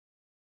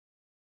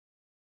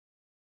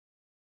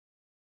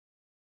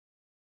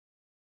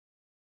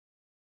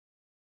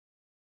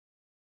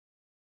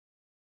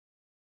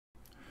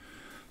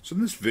So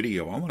in this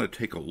video, I want to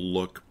take a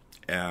look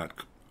at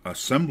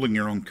assembling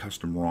your own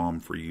custom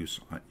ROM for use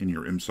in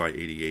your IMSAI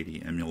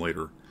 8080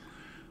 emulator.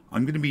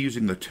 I'm going to be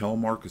using the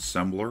Telmark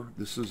assembler.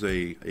 This is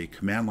a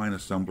command line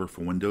assembler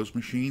for Windows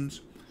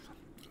machines.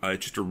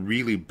 It's just a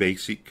really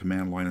basic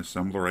command line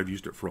assembler. I've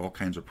used it for all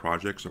kinds of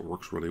projects. It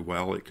works really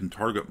well. It can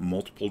target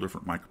multiple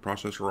different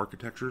microprocessor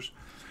architectures.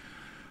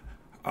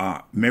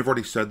 May have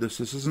already said this.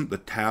 This isn't the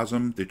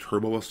TASM, the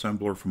turbo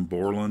assembler from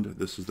Borland.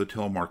 This is the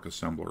Telmark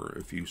assembler.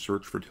 If you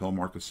search for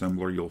Telmark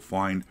assembler, you'll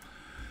find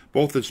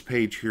both this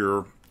page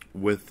here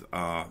with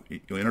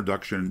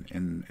introduction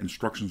and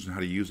instructions on how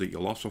to use it.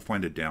 You'll also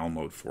find a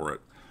download for it.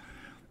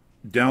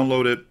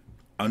 Download it,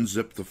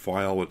 unzip the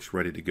file, it's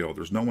ready to go.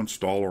 There's no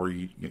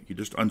installer. You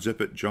just unzip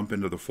it, jump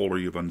into the folder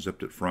you've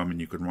unzipped it from, and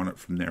you can run it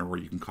from there, or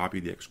you can copy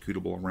the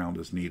executable around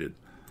as needed.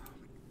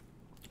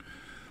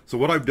 So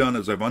what I've done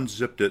is I've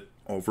unzipped it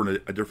over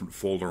in a different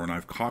folder, and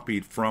I've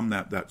copied from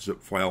that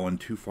zip file in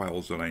two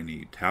files that I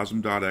need.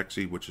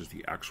 TASM.exe, which is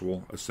the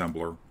actual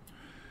assembler,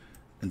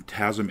 and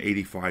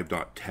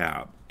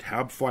TASM85.tab.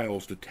 Tab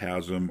files to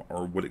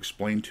TASM would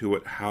explain to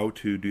it how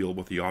to deal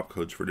with the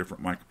opcodes for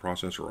different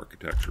microprocessor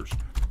architectures.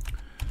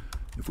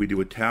 If we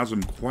do a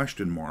TASM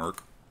question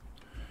mark,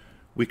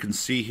 we can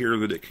see here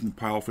that it can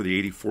compile for the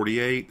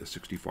 8048, the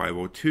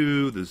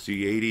 6502, the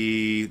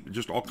Z80,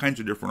 just all kinds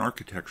of different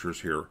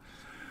architectures here.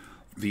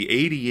 The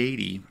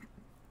 8080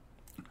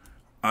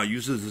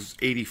 uses this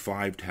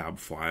 85 tab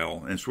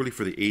file, and it's really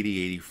for the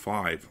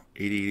 8085.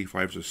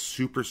 8085 is a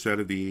superset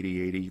of the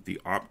 8080. The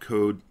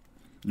opcode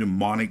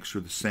mnemonics are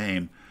the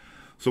same.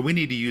 So we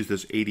need to use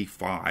this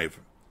 85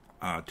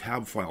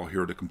 tab file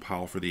here to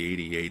compile for the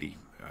 8080.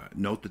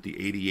 Note that the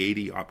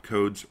 8080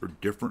 opcodes are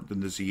different than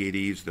the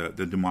Z80s.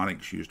 The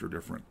mnemonics used are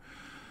different.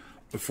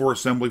 The four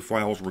assembly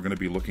files we're going to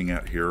be looking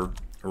at here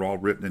are all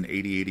written in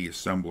 8080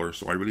 assembler,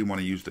 so I really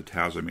want to use the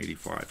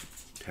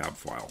TASM85 tab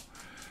file.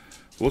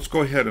 So let's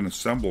go ahead and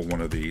assemble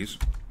one of these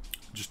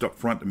just up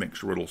front to make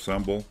sure it'll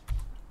assemble.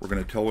 We're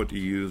going to tell it to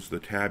use the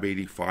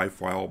tab85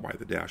 file by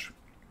the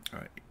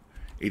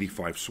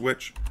 -85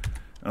 switch,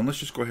 and let's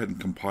just go ahead and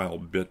compile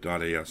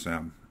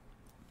bit.asm.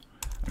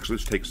 Actually,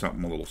 let's take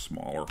something a little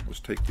smaller. Let's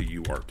take the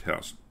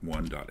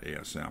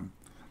urtest1.asm.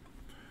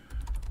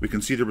 We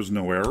can see there was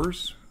no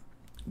errors.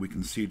 We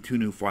can see two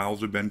new files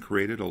have been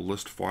created, a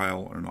list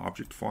file and an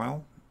object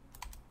file.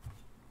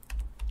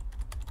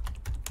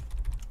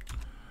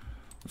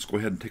 Let's go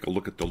ahead and take a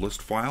look at the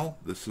list file.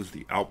 This is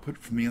the output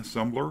from the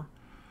assembler.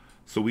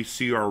 So we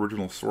see our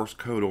original source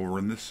code over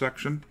in this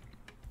section.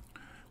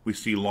 We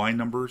see line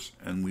numbers,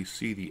 and we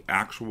see the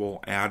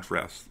actual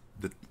address,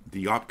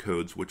 the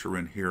opcodes which are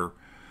in here.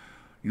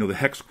 You know, the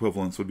hex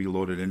equivalents would be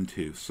loaded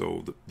into.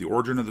 So the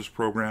origin of this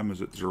program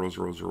is at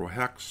 000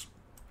 hex,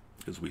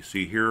 as we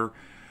see here.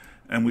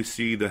 And we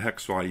see the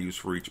hex values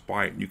for each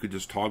byte. And you could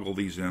just toggle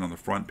these in on the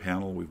front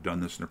panel. We've done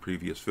this in a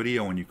previous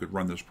video, and you could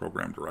run this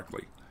program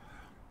directly.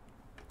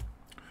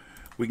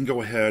 We can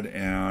go ahead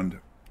and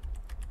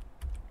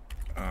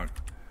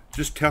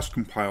just test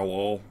compile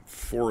all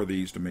four of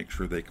these to make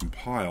sure they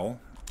compile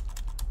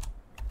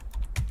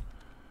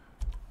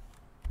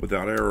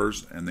without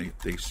errors, and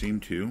they seem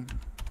to.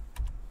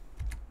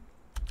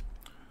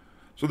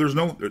 So there's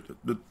no,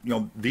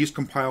 these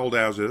compiled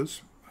as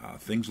is.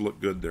 Things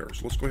look good there.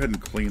 So let's go ahead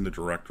and clean the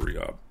directory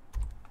up.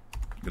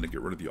 I'm going to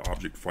get rid of the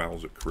object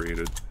files it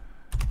created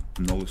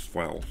and the list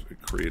files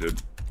it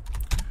created,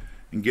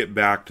 and get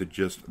back to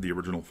just the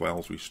original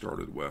files we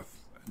started with.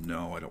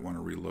 No, I don't want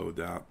to reload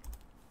that.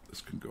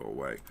 This can go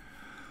away.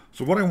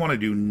 So what I want to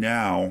do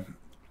now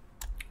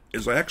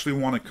is I actually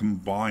want to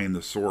combine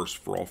the source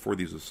for all four of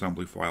these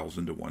assembly files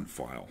into one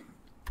file.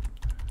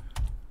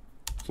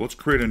 So let's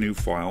create a new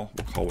file.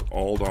 We'll call it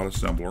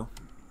all.assembler.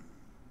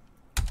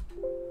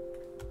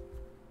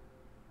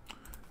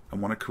 I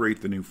want to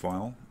create the new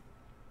file.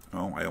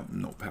 Oh, I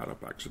opened Notepad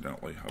up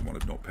accidentally. I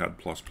wanted Notepad++.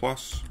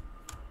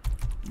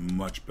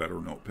 Much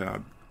better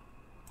Notepad.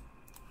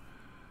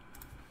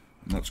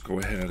 And let's go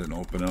ahead and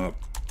open up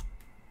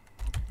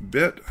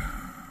bit.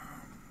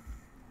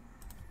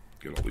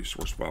 Get all these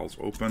source files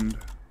opened.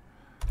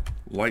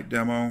 Light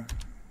demo.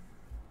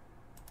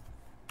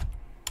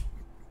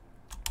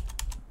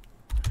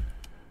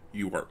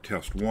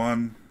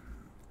 urtest1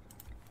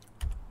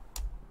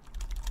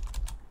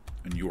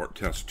 and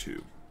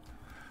urtest2.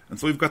 And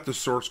so we've got the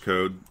source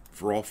code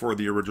for all four of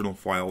the original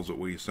files that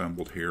we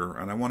assembled here,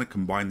 and I want to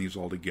combine these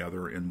all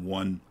together in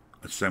one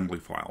assembly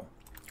file.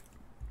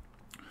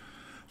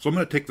 So I'm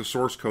going to take the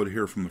source code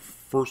here from the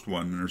first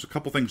one, and there's a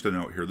couple things to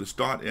note here. This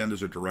 .end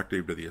is a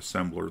directive to the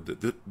assembler.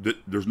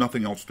 There's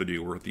nothing else to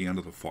do. We're at the end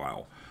of the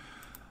file.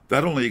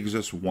 That only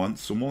exists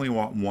once, so we only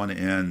want one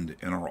end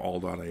in our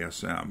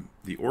all.asm.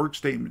 The org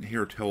statement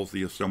here tells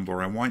the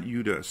assembler, I want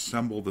you to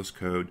assemble this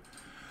code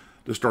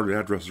to start at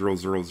address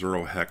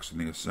 000 hex in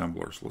the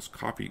assembler. So let's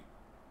copy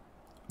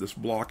this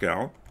block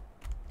out.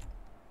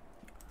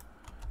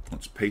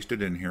 Let's paste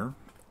it in here.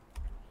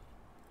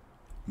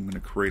 I'm going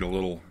to create a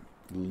little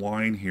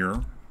line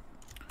here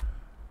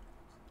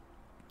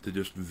to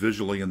just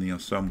visually in the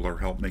assembler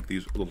help make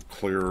these a little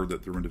clearer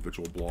that they're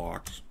individual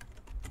blocks.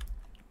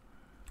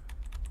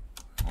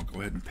 I'll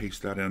go ahead and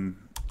paste that in.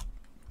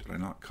 Did I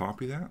not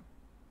copy that?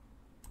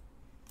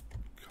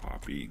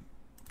 Copy.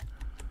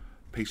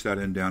 Paste that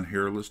in down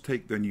here. Let's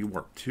take then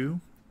UART2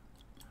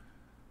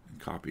 and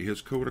copy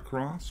his code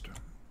across.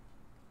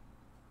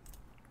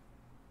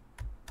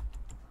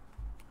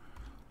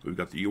 So we've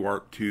got the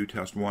UART2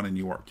 test 1 and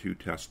UART2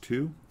 test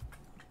 2.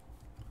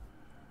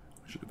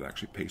 Should have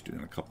actually pasted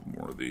in a couple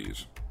more of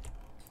these.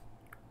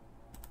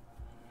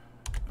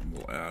 And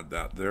we'll add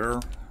that there.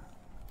 And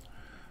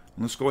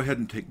let's go ahead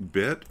and take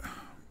bit.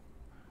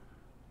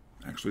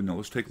 Actually, no,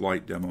 let's take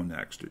light demo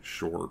next. It's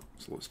short.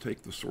 So let's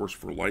take the source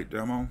for light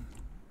demo.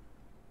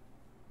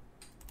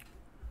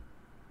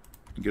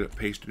 And get it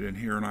pasted in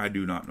here. And I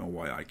do not know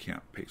why I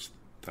can't paste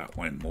that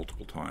line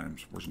multiple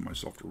times, forcing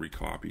myself to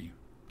recopy.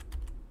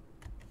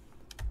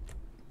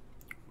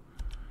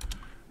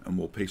 And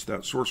we'll paste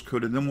that source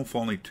code, and then we'll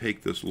finally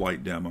take this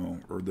light demo,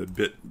 or the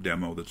bit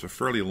demo, that's a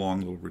fairly long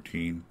little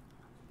routine,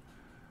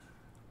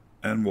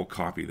 and we'll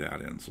copy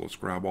that in. So let's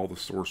grab all the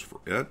source for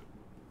it.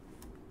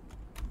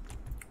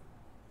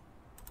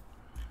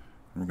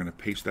 And we're going to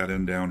paste that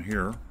in down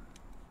here.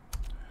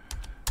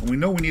 And we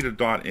know we need a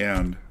dot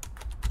end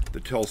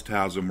that tells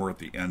TASM we're at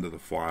the end of the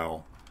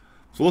file.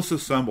 So let's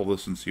assemble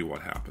this and see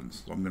what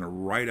happens. So I'm going to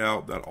write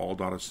out that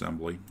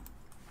all.assembly.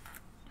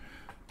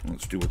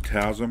 Let's do a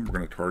TASM. We're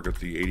going to target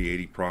the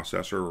 8080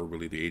 processor, or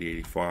really the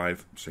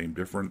 8085, same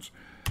difference.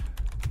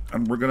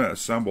 And we're going to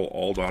assemble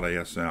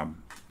all.asm.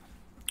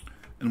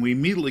 And we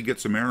immediately get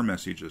some error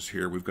messages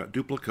here. We've got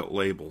duplicate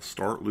labels,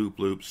 start loop,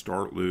 loop,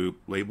 start loop,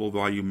 label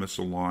value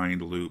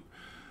misaligned, loop.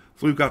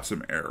 So we've got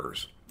some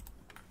errors.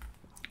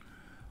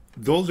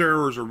 Those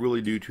errors are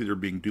really due to there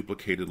being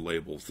duplicated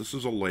labels. This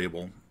is a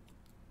label.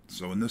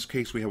 So in this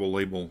case, we have a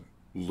label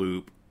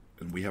loop,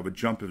 and we have a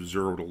jump of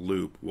 0 to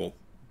loop. Well,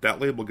 that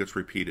label gets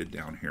repeated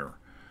down here.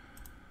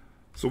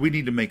 So we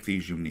need to make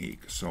these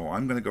unique. So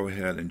I'm going to go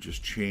ahead and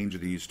just change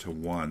these to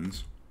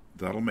 1s.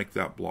 That'll make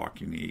that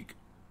block unique.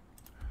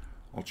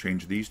 I'll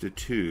change these to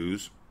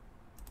 2s.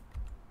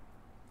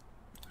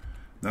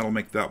 That'll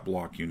make that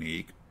block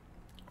unique.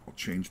 I'll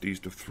change these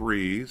to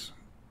 3s.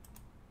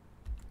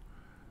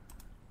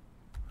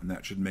 And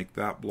that should make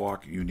that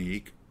block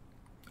unique.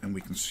 And we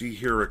can see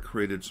here it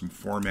created some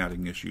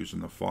formatting issues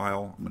in the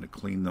file. I'm going to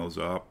clean those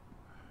up.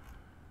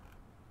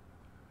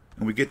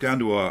 And we get down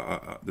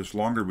to this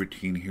longer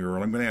routine here,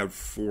 and I'm going to add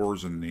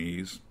 4s in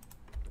these.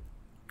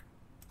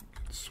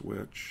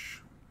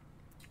 Switch.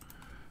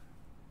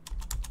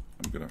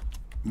 I'm going to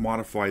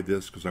modify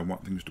this because I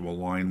want things to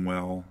align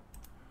well.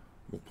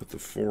 We'll put the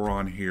 4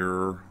 on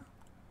here.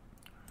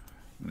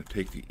 I'm going to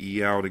take the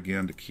E out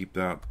again to keep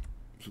that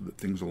so that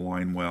things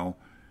align well.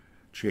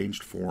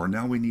 Changed 4.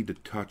 Now we need to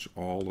touch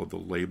all of the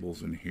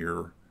labels in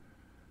here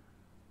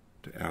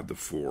to add the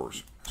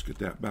 4s. Let's get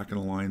that back in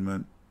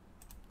alignment.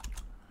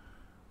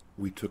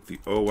 We took the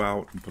O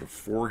out and put a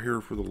 4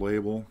 here for the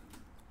label.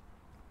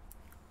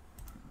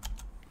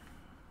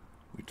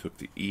 We took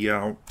the E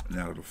out and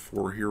added a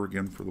 4 here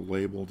again for the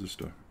label, just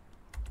to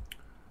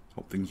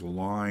help things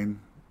align.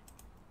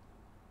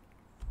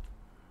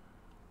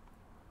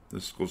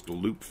 This goes to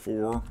loop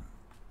 4.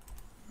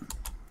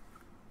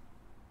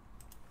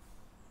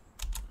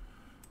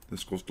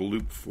 This goes to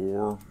loop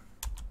 4.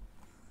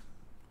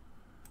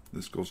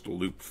 This goes to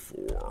loop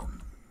 4.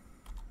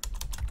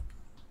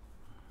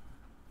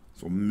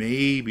 So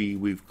maybe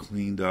we've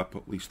cleaned up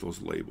at least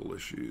those label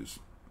issues.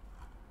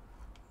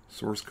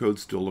 Source code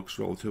still looks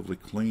relatively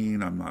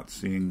clean. I'm not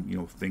seeing,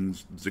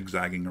 things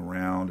zigzagging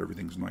around.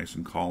 Everything's nice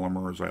and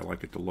columnar as I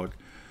like it to look.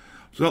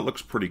 So that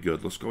looks pretty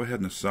good. Let's go ahead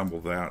and assemble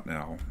that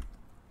now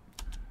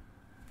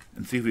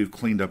and see if we've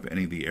cleaned up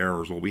any of the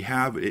errors. Well, we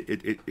have.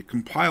 It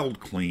compiled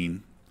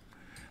clean.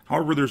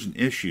 However, there's an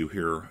issue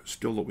here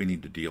still that we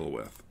need to deal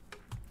with.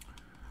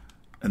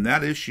 And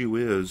that issue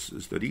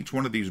is that each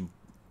one of these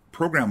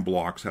program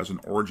blocks has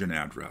an origin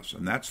address,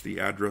 and that's the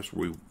address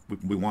we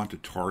want to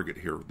target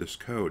here with this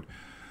code.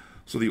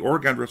 So the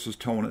org address is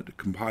telling it to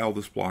compile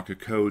this block of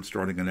code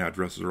starting at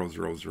address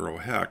 000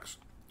 hex,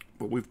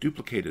 but we've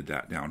duplicated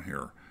that down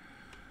here.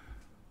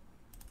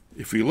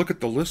 If we look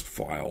at the list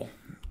file,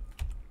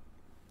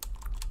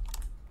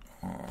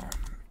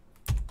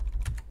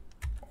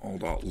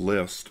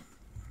 all.list,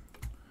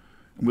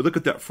 and we look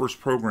at that first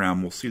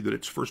program, we'll see that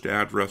its first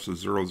address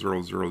is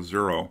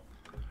 0000.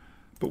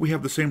 But we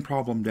have the same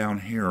problem down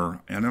here,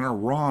 and in our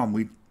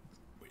ROM,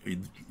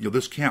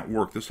 this can't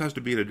work. This has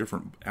to be at a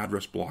different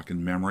address block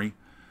in memory.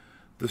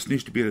 This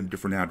needs to be at a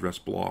different address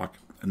block,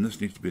 and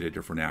this needs to be at a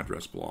different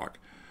address block.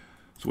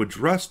 So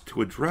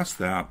to address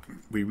that,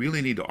 we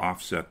really need to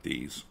offset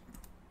these.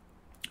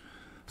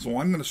 So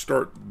I'm going to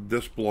start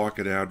this block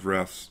at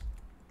address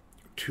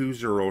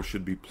 20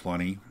 should be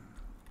plenty.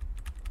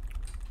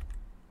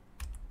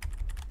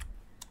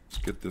 Let's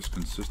get this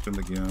consistent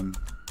again,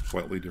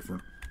 slightly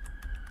different.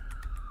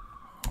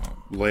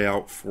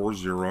 Layout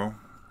 40,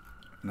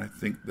 and I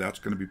think that's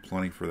going to be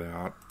plenty for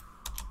that.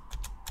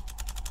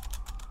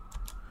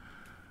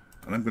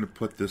 and I'm going to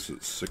put this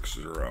at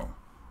 60. So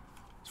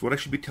what I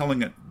should be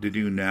telling it to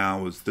do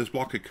now is this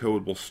block of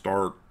code will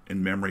start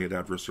in memory at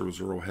address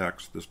 00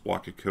 hex, this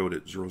block of code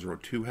at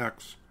 002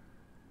 hex,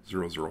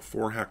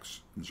 004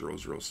 hex, and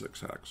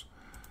 006 hex.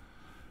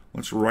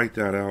 Let's write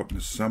that out and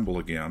assemble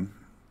again.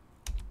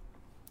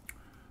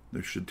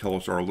 This should tell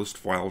us our list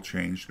file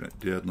changed, and it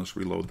did, and let's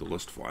reload the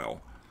list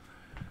file.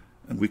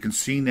 And we can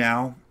see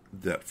now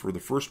that for the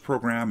first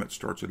program, it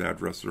starts at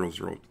address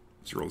 0000.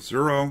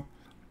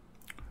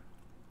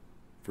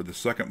 For the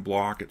second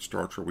block, it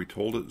starts where we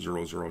told it,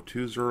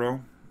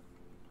 0020,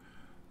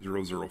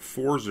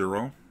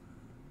 0040,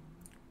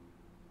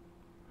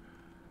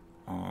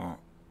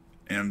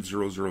 and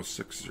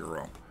 0060.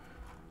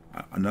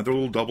 Another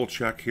little double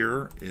check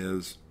here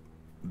is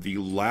the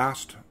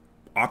last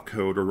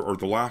opcode or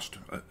the last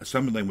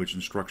assembly language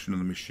instruction in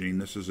the machine.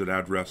 This is at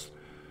address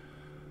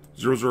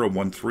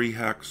 0013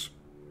 hex,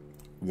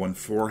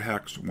 14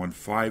 hex,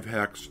 15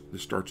 hex.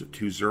 This starts at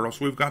 20. So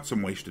we've got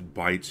some wasted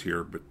bytes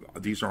here, but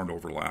these aren't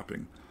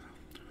overlapping.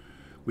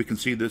 We can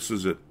see this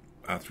is at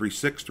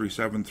 36,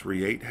 37,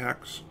 38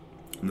 hex,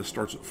 and this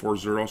starts at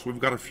 40. So we've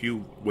got a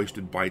few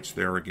wasted bytes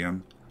there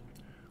again.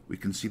 We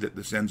can see that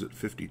this ends at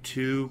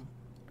 52,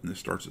 and this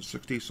starts at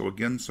 60. So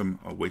again, some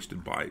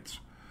wasted bytes.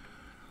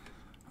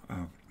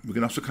 We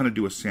can also kind of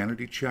do a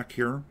sanity check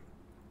here.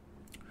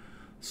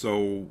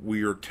 So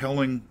we are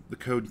telling the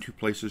code in two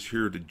places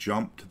here to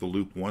jump to the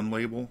loop 1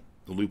 label.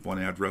 The loop 1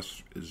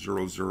 address is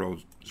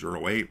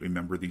 0008.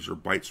 Remember, these are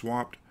byte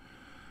swapped.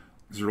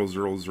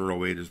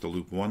 0008 is the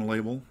loop 1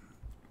 label.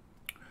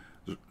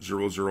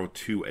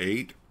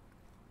 0028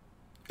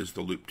 is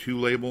the loop 2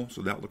 label,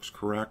 so that looks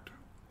correct.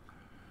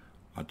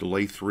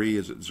 Delay 3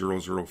 is at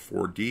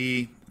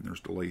 004D, and there's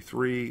delay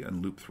 3,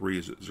 and loop 3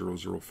 is at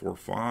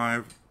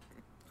 0045,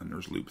 and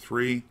there's loop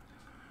 3.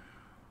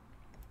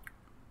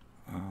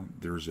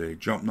 There's a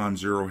jump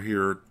non-zero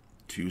here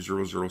to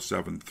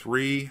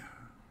 0073,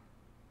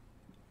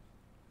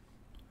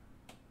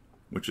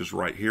 which is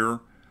right here.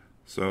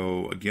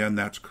 So again,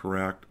 that's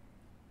correct.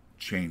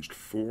 Changed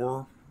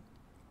 4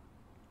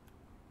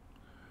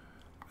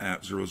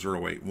 at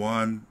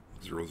 0081,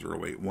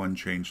 0081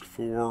 changed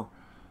 4,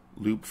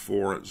 loop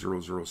 4 at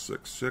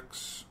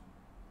 0066,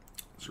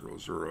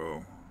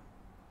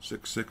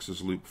 0066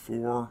 is loop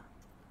 4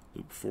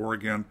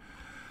 again.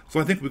 So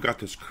I think we got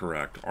this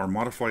correct. Our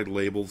modified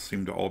labels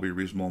seem to all be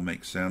reasonable and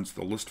make sense.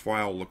 The list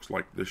file looks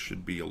like this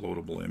should be a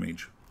loadable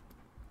image.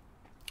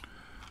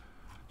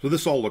 So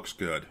this all looks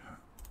good.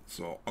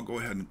 So I'll go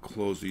ahead and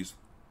close these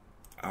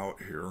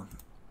out here.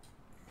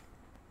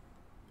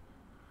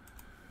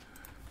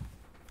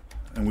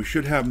 And we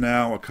should have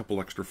now a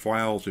couple extra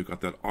files. We've got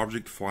that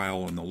object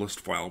file and the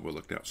list file we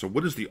looked at. So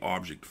what is the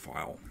object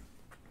file?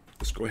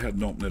 Let's go ahead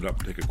and open it up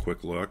and take a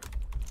quick look.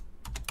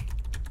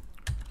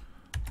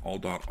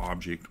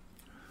 All.object.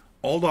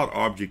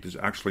 All.object is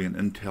actually an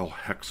Intel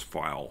hex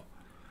file.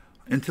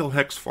 Intel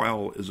hex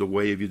file is a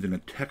way of using a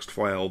text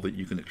file that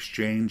you can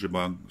exchange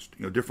among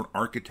different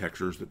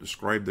architectures that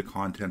describe the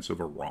contents of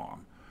a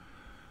ROM.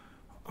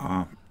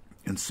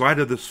 Inside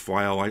of this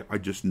file, I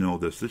just know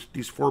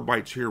these 4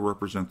 bytes here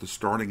represent the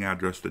starting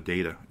address the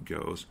data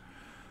goes.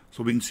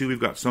 So we can see we've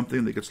got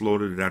something that gets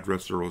loaded at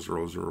address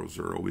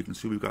 0000. We can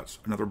see we've got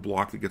another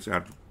block that gets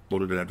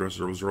loaded at address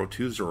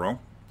 0020,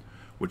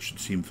 which should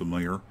seem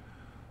familiar,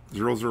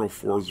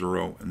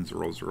 0040, and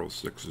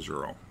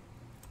 0060.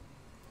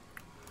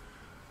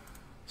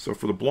 So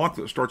for the block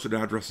that starts at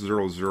address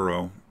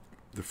 00,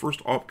 the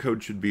first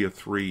opcode should be a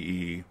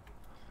 3E,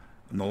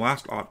 and the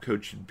last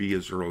opcode should be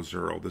a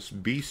 00. This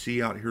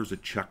BC out here is a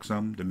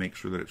checksum to make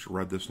sure that it's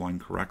read this line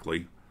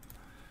correctly.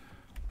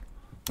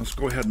 Let's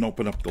go ahead and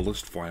open up the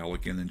list file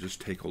again and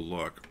just take a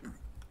look.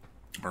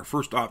 Our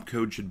first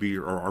opcode should be,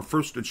 or our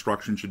first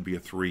instruction should be a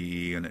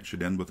 3E, and it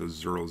should end with a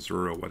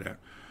 00.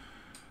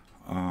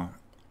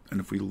 And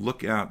if we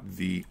look at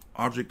the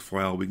object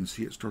file, we can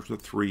see it starts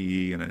with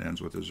 3E and it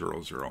ends with a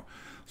 00.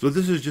 So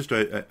this is just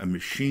a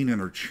machine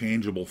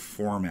interchangeable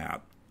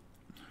format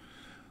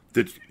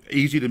that's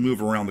easy to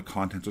move around the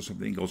contents of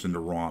something that goes into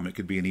ROM. It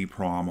could be an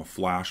EEPROM, a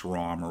flash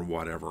ROM, or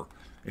whatever.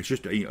 It's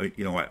just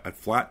a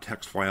flat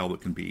text file that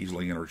can be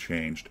easily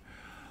interchanged.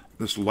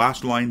 This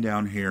last line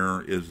down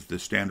here is the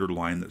standard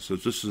line that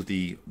says this is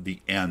the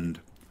end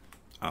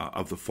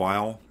of the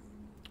file.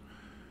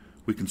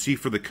 We can see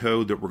for the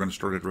code that we're going to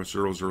start at address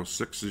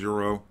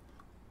 0060.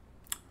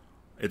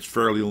 It's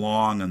fairly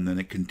long, and then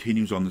it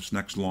continues on this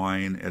next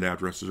line at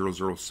address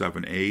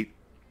 0078,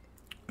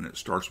 and it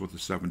starts with a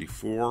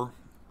 74.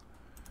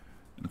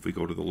 And if we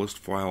go to the list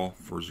file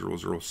for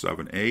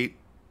 0078,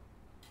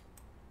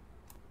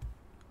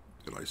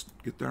 did I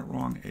get that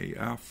wrong?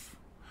 AF.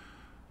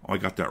 Oh, I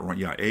got that wrong.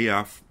 Yeah,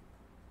 AF.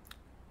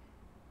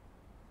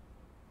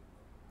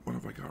 What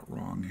have I got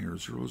wrong here?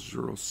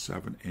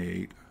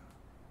 0078.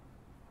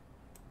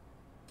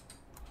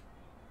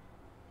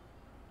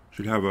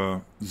 Should have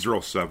a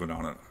 07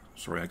 on it.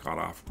 Sorry, I got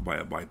off by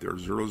a byte there.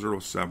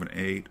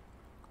 0078.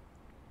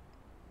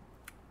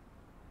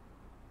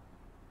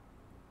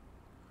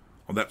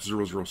 Oh, that's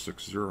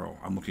 0060.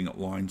 I'm looking at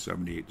line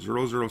 78.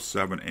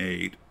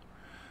 0078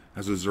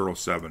 has a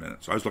 07 in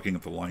it. So I was looking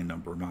at the line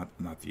number,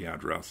 not the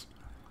address.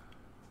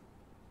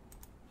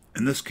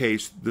 In this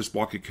case, this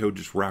block of code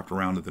just wrapped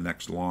around to the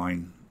next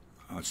line.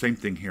 Same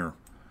thing here.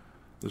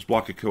 This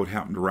block of code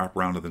happened to wrap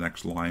around to the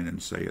next line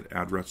and say at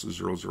address is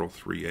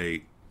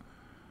 0038.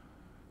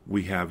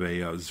 We have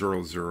a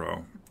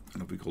 00.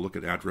 And if we go look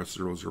at address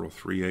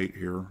 0038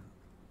 here,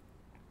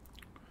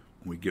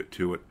 when we get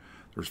to it,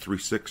 there's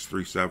 36,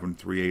 37,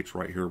 38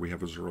 right here. We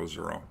have a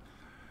 00.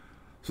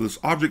 So this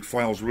object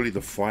file is really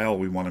the file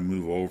we want to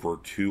move over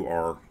to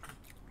our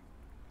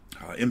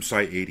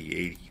IMSAI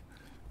 8080.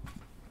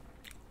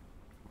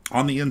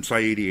 On the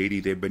IMSAI 8080,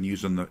 they've been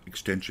using the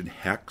extension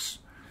hex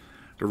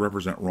to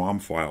represent ROM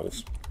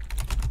files.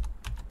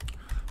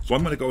 So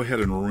I'm going to go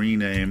ahead and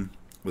rename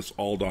this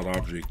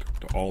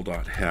all.object to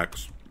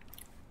all.hex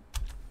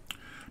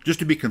just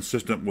to be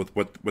consistent with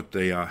what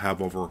they have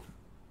over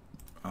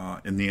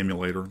in the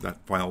emulator.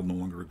 That file no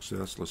longer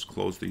exists. Let's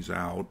close these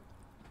out.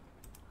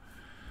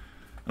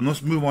 And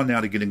let's move on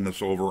now to getting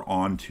this over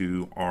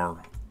onto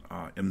our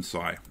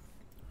IMSAI.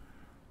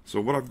 So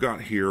what I've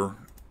got here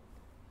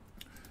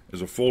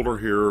is a folder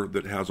here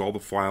that has all the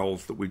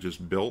files that we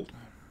just built.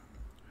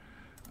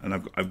 And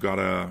I've got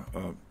a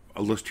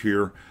list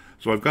here.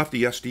 So I've got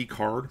the SD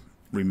card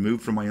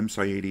removed from my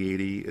IMSAI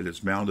 8080. It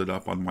is mounted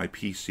up on my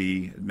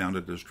PC,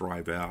 mounted as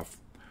drive F.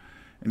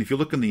 And if you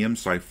look in the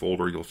IMSAI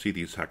folder, you'll see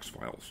these hex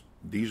files.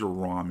 These are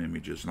ROM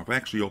images. And if I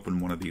actually open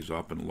one of these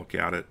up and look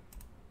at it,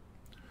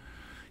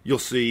 you'll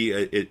see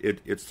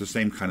it's the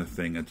same kind of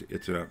thing.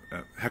 It's a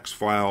hex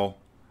file.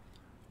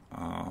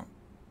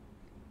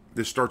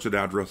 This starts at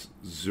address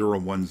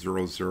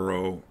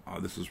 0100.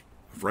 This is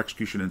for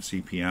execution in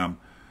CPM.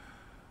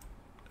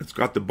 It's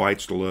got the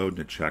bytes to load and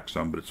it checks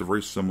them, but it's a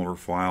very similar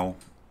file.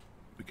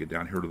 We get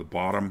down here to the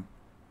bottom.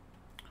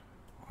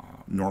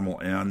 Normal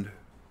end.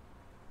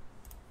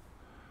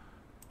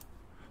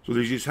 So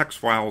there's these hex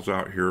files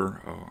out here.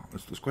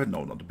 Let's go ahead and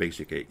open up the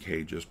basic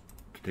 8K just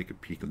to take a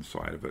peek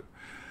inside of it.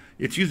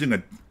 It's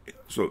using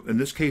so in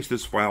this case,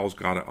 this file's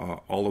got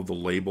all of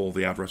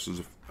the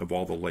addresses of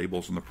all the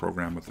labels in the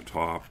program at the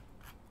top.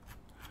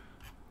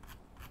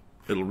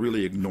 It'll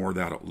really ignore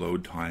that at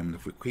load time. And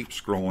if we keep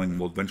scrolling,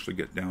 we'll eventually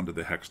get down to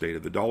the hex data.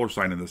 The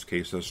 $sign in this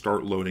case says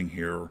start loading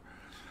here.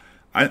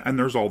 And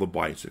there's all the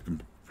bytes that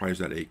comprise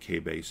that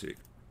 8K basic.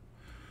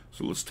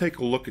 So let's take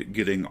a look at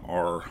getting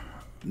our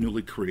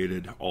newly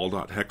created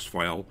all.hex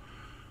file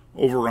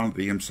over on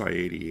the IMSAI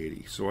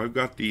 8080. So I've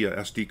got the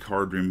SD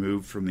card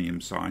removed from the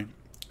IMSAI,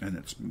 and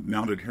it's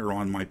mounted here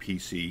on my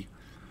PC.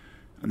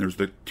 And there's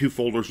the two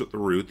folders at the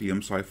root, the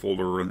IMSAI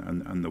folder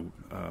and the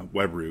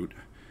web root.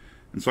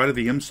 Inside of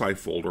the IMSAI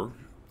folder,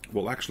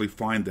 we'll actually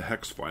find the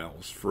hex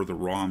files for the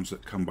ROMs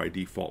that come by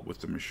default with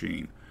the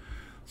machine.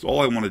 So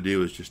all I want to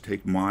do is just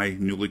take my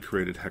newly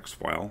created hex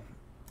file,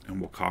 and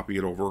we'll copy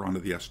it over onto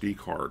the SD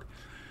card.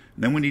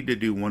 And then we need to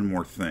do one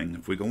more thing.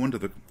 If we go into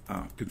the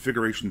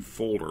configuration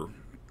folder,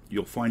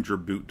 you'll find your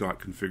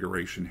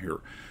boot.configuration here.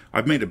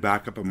 I've made a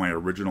backup of my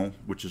original,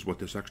 which is what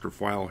this extra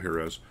file here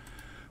is.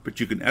 But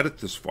you can edit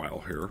this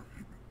file here,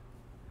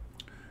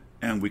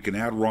 and we can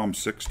add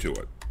ROM6 to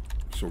it.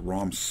 So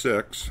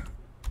ROM6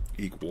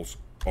 equals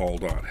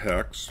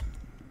all.hex.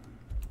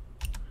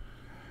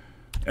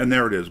 And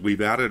there it is.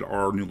 We've added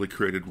our newly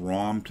created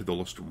ROM to the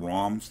list of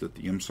ROMs that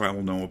the IMSAI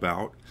will know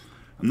about.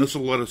 And this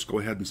will let us go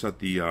ahead and set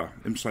the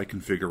IMSAI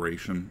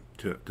configuration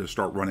to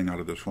start running out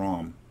of this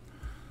ROM.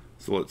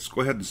 So let's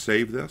go ahead and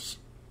save this.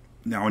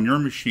 Now on your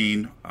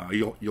machine,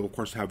 you'll of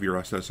course have your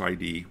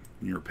SSID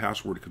and your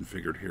password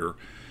configured here.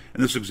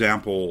 In this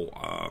example,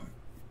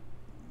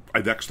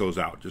 I've X'd those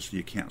out just so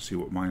you can't see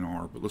what mine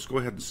are. But let's go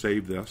ahead and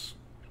save this.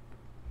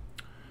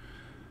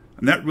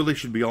 And that really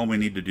should be all we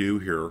need to do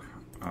here.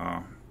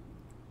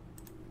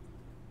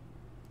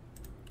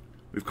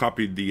 We've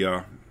copied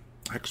the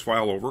hex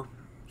file over.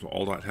 So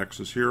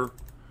all.hex is here.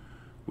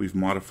 We've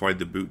modified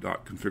the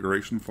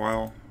boot.configuration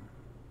file.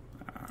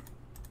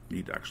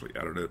 Need to actually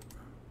edit it.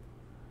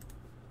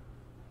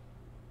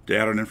 To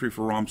add an entry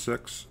for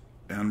ROM6,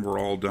 and we're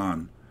all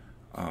done.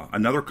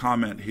 Another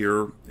comment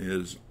here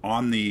is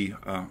on the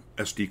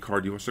SD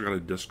card, you also got a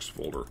disks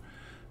folder.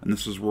 And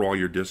this is where all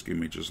your disk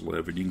images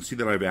live. And you can see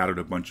that I've added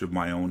a bunch of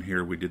my own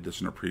here. We did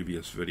this in a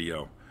previous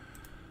video.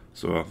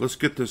 So let's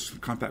get this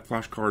compact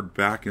flash card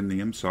back in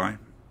the IMSAI,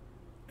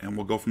 and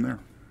we'll go from there.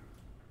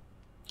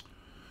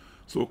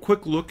 So a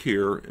quick look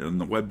here in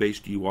the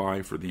web-based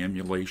UI for the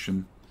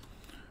emulation.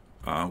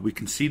 We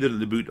can see that in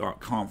the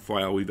boot.conf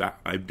file,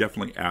 I've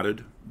definitely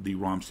added the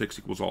ROM6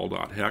 equals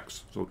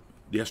all.hex. So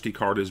the SD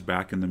card is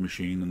back in the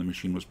machine, and the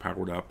machine was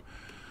powered up.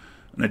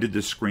 And I did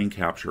this screen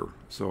capture.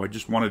 So I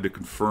just wanted to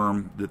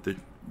confirm that the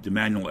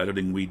manual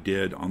editing we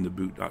did on the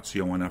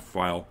boot.conf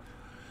file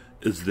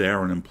is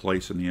there and in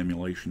place in the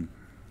emulation.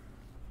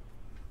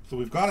 So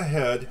we've gone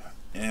ahead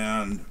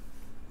and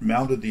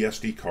mounted the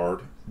SD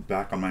card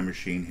back on my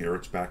machine here.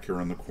 It's back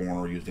here in the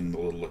corner using the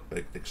little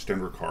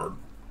extender card.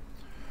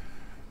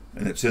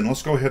 and it's in.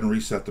 Let's go ahead and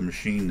reset the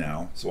machine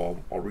now.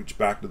 So I'll reach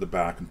back to the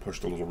back and push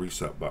the little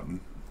reset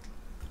button.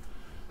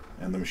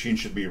 And the machine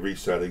should be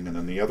resetting. And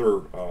then the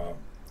other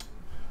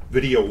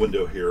video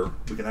window here,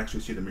 we can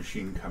actually see the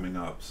machine coming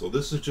up. So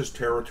this is just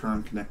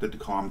TerraTurn connected to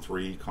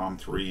COM3.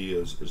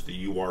 COM3 is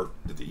the UART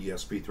that the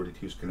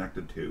ESP32 is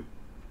connected to.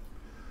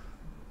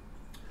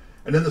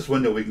 And in this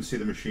window, we can see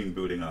the machine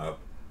booting up.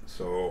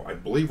 So I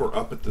believe we're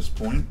up at this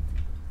point.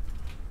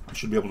 I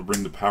should be able to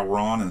bring the power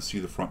on and see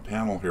the front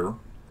panel here.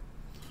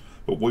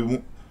 But we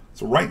won't.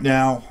 So right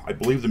now, I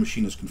believe the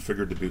machine is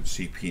configured to boot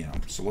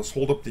CP/M. So let's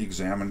hold up the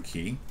examine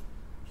key,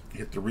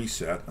 hit the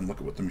reset, and look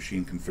at what the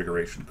machine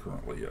configuration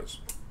currently is.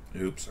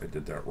 Oops, I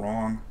did that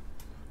wrong.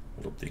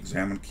 Hold up the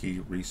examine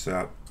key,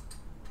 reset.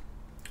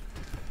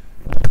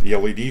 The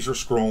LEDs are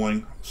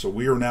scrolling, so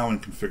we are now in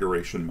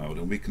configuration mode,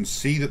 and we can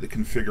see that the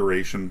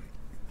configuration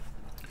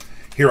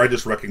here, I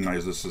just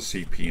recognize this as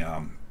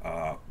CP/M.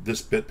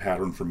 This bit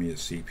pattern for me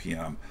is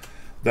CP/M.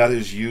 That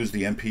is use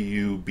the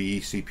MPU-B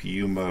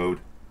CPU mode.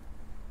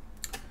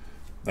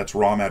 That's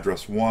ROM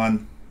address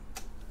 1.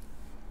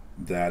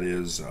 That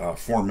is 4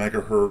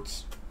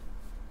 megahertz,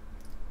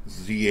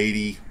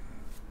 Z80,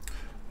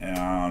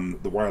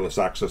 and the wireless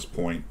access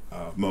point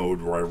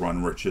mode where I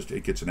run, where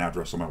it gets an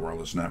address on my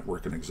wireless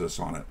network and exists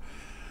on it.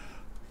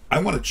 I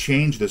want to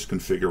change this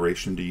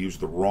configuration to use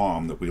the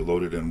ROM that we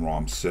loaded in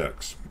ROM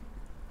 6.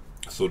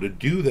 So to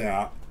do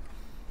that,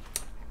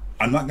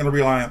 I'm not going to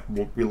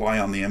rely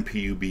on the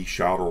MPU-B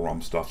shadow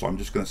ROM stuff. So I'm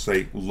just going to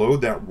say load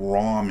that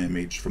ROM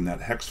image from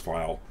that hex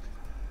file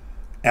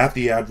at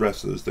the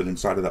addresses that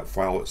inside of that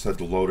file it said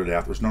to load it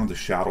at. There's none of the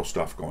shadow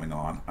stuff going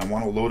on. I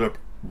want to load up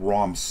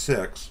ROM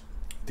 6.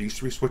 These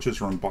 3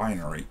 switches are in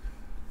binary.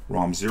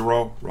 ROM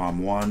 0, ROM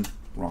 1,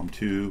 ROM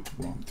 2,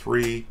 ROM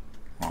 3,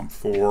 ROM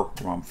 4,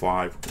 ROM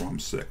 5, ROM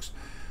 6.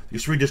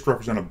 These 3 just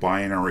represent a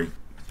binary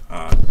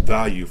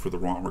value for the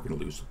ROM we're going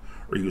to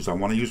use. I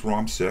want to use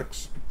ROM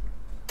 6.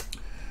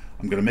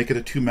 I'm going to make it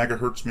a 2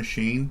 megahertz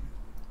machine.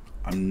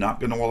 I'm not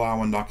going to allow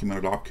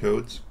undocumented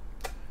opcodes.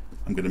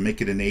 I'm going to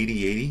make it an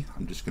 8080.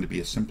 I'm just going to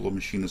be as simple a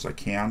machine as I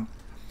can.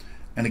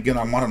 And again,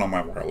 I want it on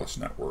my wireless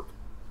network.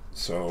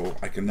 So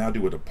I can now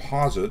do a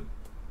deposit,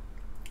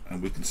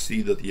 and we can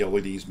see that the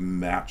LEDs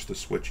match the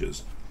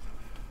switches.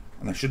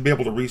 And I should be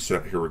able to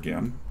reset here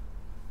again.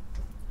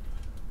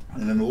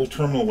 And in the little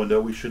terminal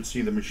window, we should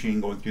see the machine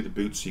going through the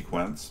boot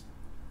sequence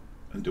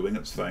and doing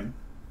its thing.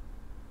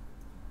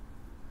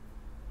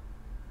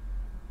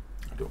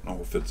 I don't know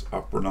if it's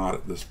up or not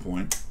at this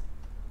point.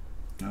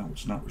 No,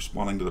 it's not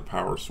responding to the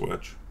power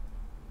switch.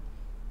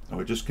 Oh,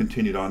 it just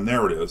continued on.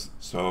 There it is.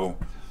 So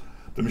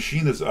the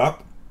machine is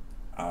up.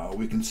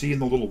 We can see in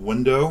the little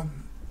window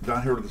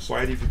down here to the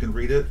side, if you can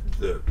read it,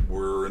 that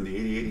we're in the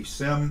 8080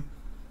 sim.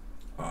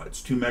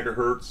 It's 2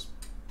 megahertz,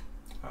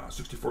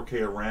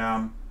 64K of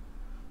RAM,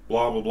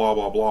 blah, blah, blah,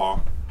 blah,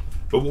 blah.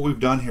 But what we've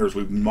done here is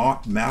we've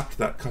mapped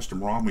that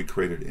custom ROM we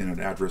created in at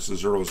address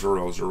 0000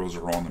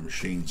 on the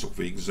machine. So if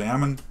we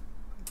examine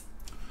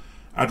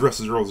address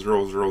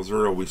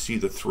 0000, we see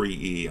the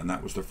 3E, and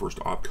that was the first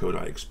opcode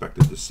I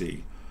expected to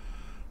see.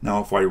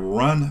 Now if I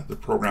run the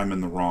program in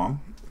the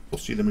ROM, we'll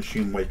see the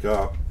machine wake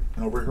up,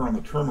 and over here on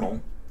the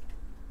terminal,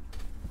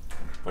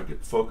 if I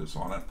get focus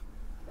on it,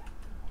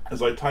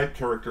 as I type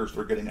characters,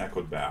 they're getting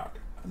echoed back.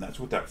 And that's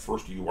what that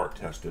first UART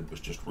test did, was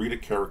just read a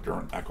character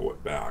and echo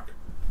it back.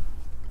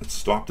 Let's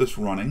stop this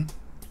running.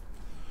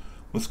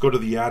 Let's go to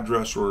the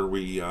address where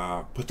we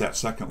put that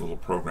second little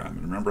program.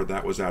 And remember,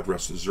 that was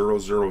address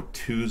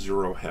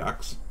 0020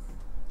 hex.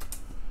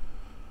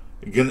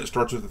 Again, it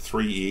starts with a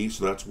 3E,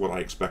 so that's what I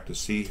expect to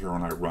see here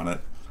when I run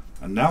it.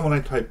 And now when I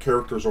type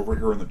characters over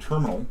here in the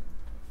terminal,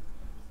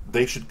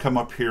 they should come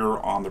up here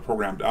on the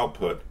programmed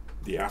output,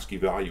 the ASCII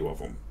value of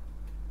them.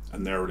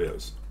 And there it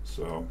is.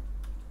 So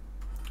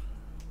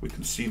we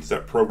can see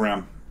that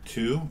program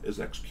 2 is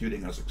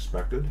executing as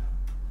expected.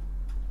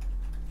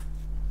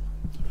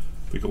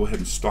 We go ahead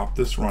and stop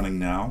this running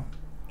now,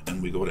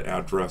 and we go to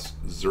address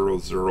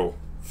 0040,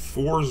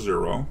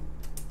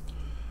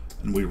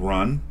 and we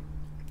run.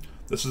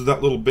 This is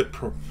that little bit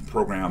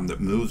program that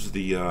moves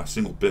the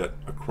single bit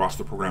across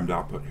the programmed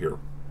output here,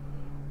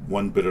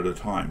 1 bit at a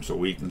time. So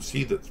we can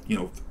see that, you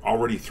know,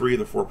 already 3 of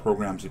the 4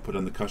 programs we put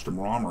in the custom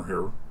ROM are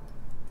here.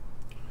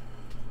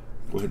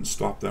 Go ahead and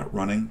stop that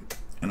running.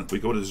 And if we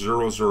go to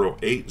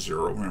 0080,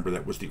 remember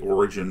that was the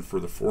origin for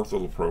the 4th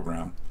little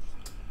program.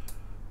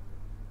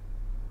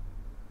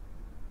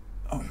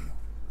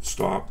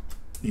 Stop,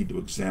 need to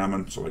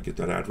examine, so I get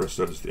that address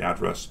set as the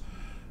address.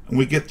 And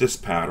we get this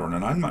pattern,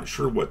 and I'm not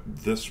sure what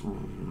this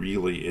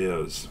really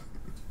is.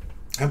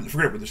 I haven't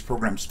figured out what this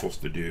program's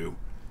supposed to do.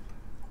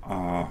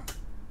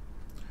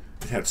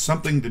 It had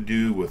something to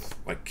do with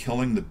like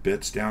killing the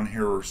bits down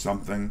here or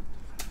something.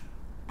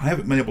 I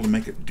haven't been able to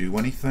make it do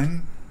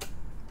anything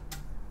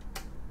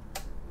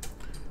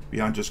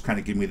beyond just kind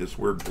of give me this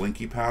weird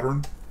blinky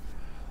pattern.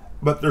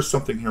 But there's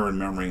something here in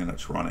memory and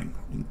it's running.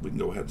 We can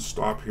go ahead and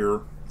stop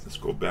here. Let's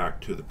go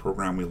back to the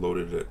program we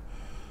loaded at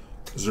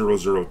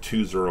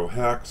 0020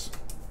 hex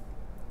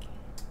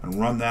and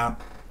run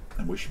that.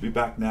 And we should be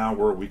back now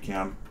where we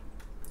can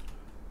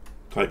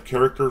type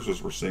characters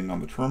as we're seeing on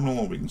the terminal,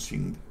 and we can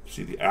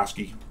see the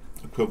ASCII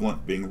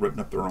equivalent being written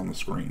up there on the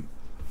screen.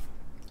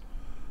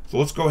 So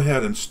let's go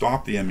ahead and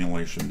stop the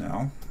emulation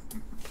now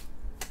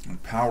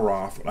and power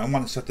off. I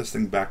want to set this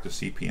thing back to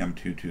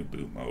CPM22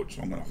 boot mode.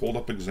 So I'm going to hold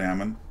up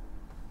examine,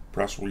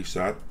 press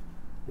reset,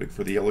 wait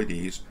for the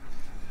LEDs,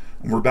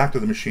 and we're back to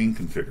the machine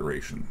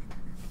configuration.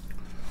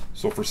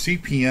 So for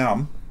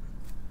CPM,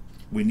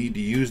 we need to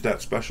use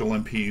that special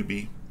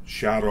MPUB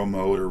shadow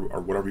mode,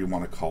 or whatever you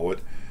want to call it.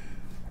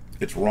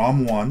 It's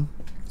ROM 1,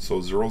 so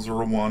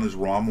 001 is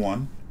ROM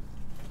 1.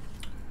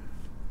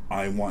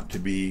 I want to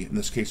be, in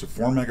this case, a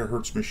 4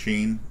 megahertz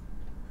machine.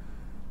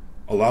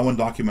 Allow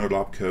undocumented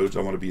opcodes.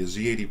 I want to be a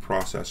Z80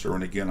 processor,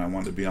 and again, I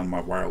want to be on my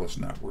wireless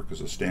network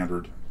as a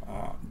standard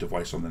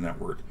device on the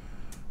network.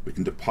 We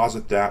can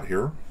deposit that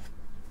here.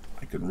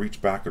 I can reach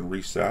back and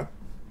reset.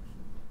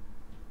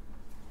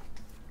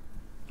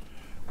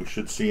 We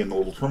should see in the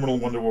little terminal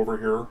window over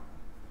here,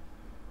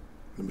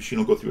 the machine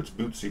will go through its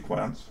boot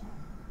sequence.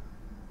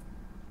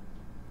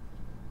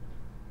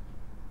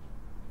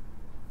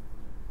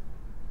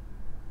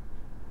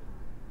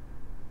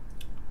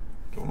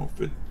 Don't know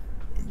if it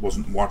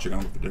wasn't watching, I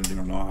don't know if it did anything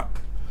or not.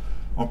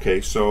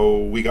 Okay,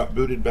 so we got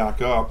booted back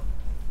up,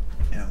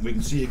 and we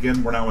can see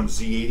again we're now in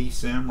Z80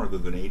 sim rather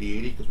than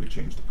 8080 because we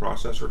changed the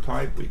processor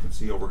type. We can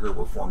see over here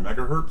we're 4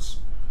 megahertz,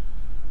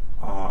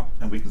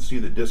 and we can see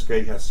that disk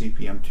A has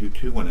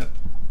CPM22 in it.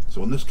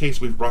 So in this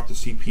case, we've brought the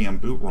CPM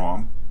boot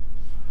ROM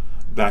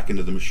back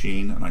into the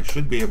machine, and I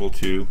should be able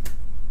to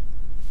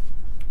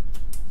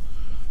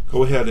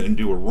go ahead and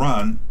do a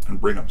run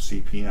and bring up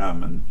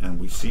CPM, and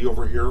we see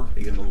over here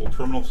in the little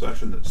terminal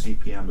session that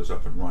CPM is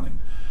up and running.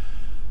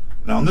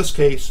 Now in this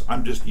case,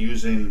 I'm just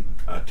using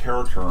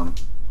TerraTerm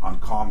on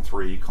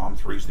COM3.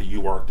 COM3 is the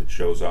UART that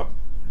shows up,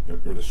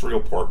 or the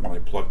serial port when I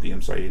plug the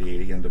IMSAI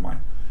 8080 into my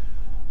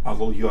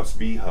little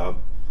USB hub.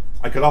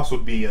 I could also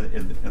be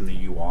in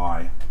the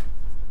UI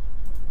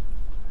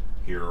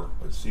here.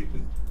 Let's see if we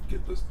can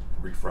get this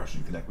refresh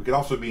and connect. We could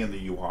also be in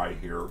the UI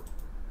here.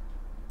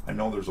 I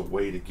know there's a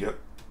way to get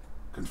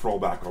control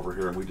back over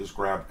here, and we just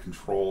grab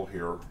control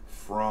here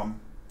from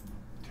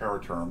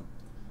TerraTerm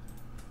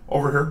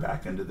over here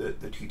back into the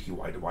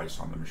TTY device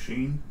on the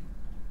machine.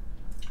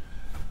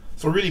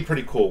 So really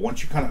pretty cool.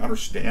 Once you kind of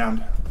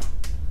understand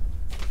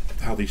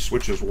how these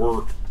switches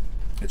work,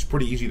 it's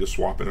pretty easy to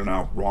swap in and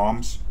out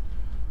ROMs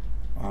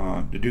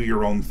to do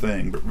your own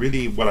thing. But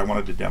really what I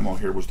wanted to demo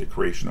here was the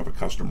creation of a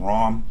custom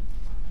ROM,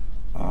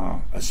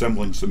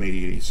 assembling some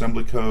 8080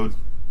 assembly code,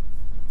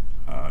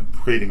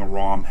 creating a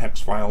ROM hex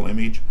file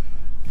image,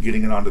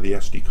 getting it onto the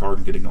SD card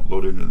and getting it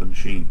loaded into the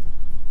machine.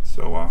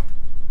 So I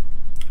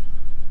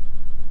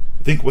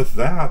think with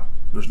that,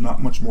 there's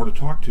not much more to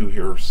talk to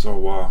here.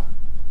 So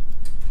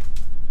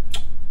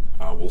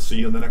we'll see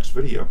you in the next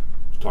video.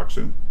 Talk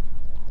soon.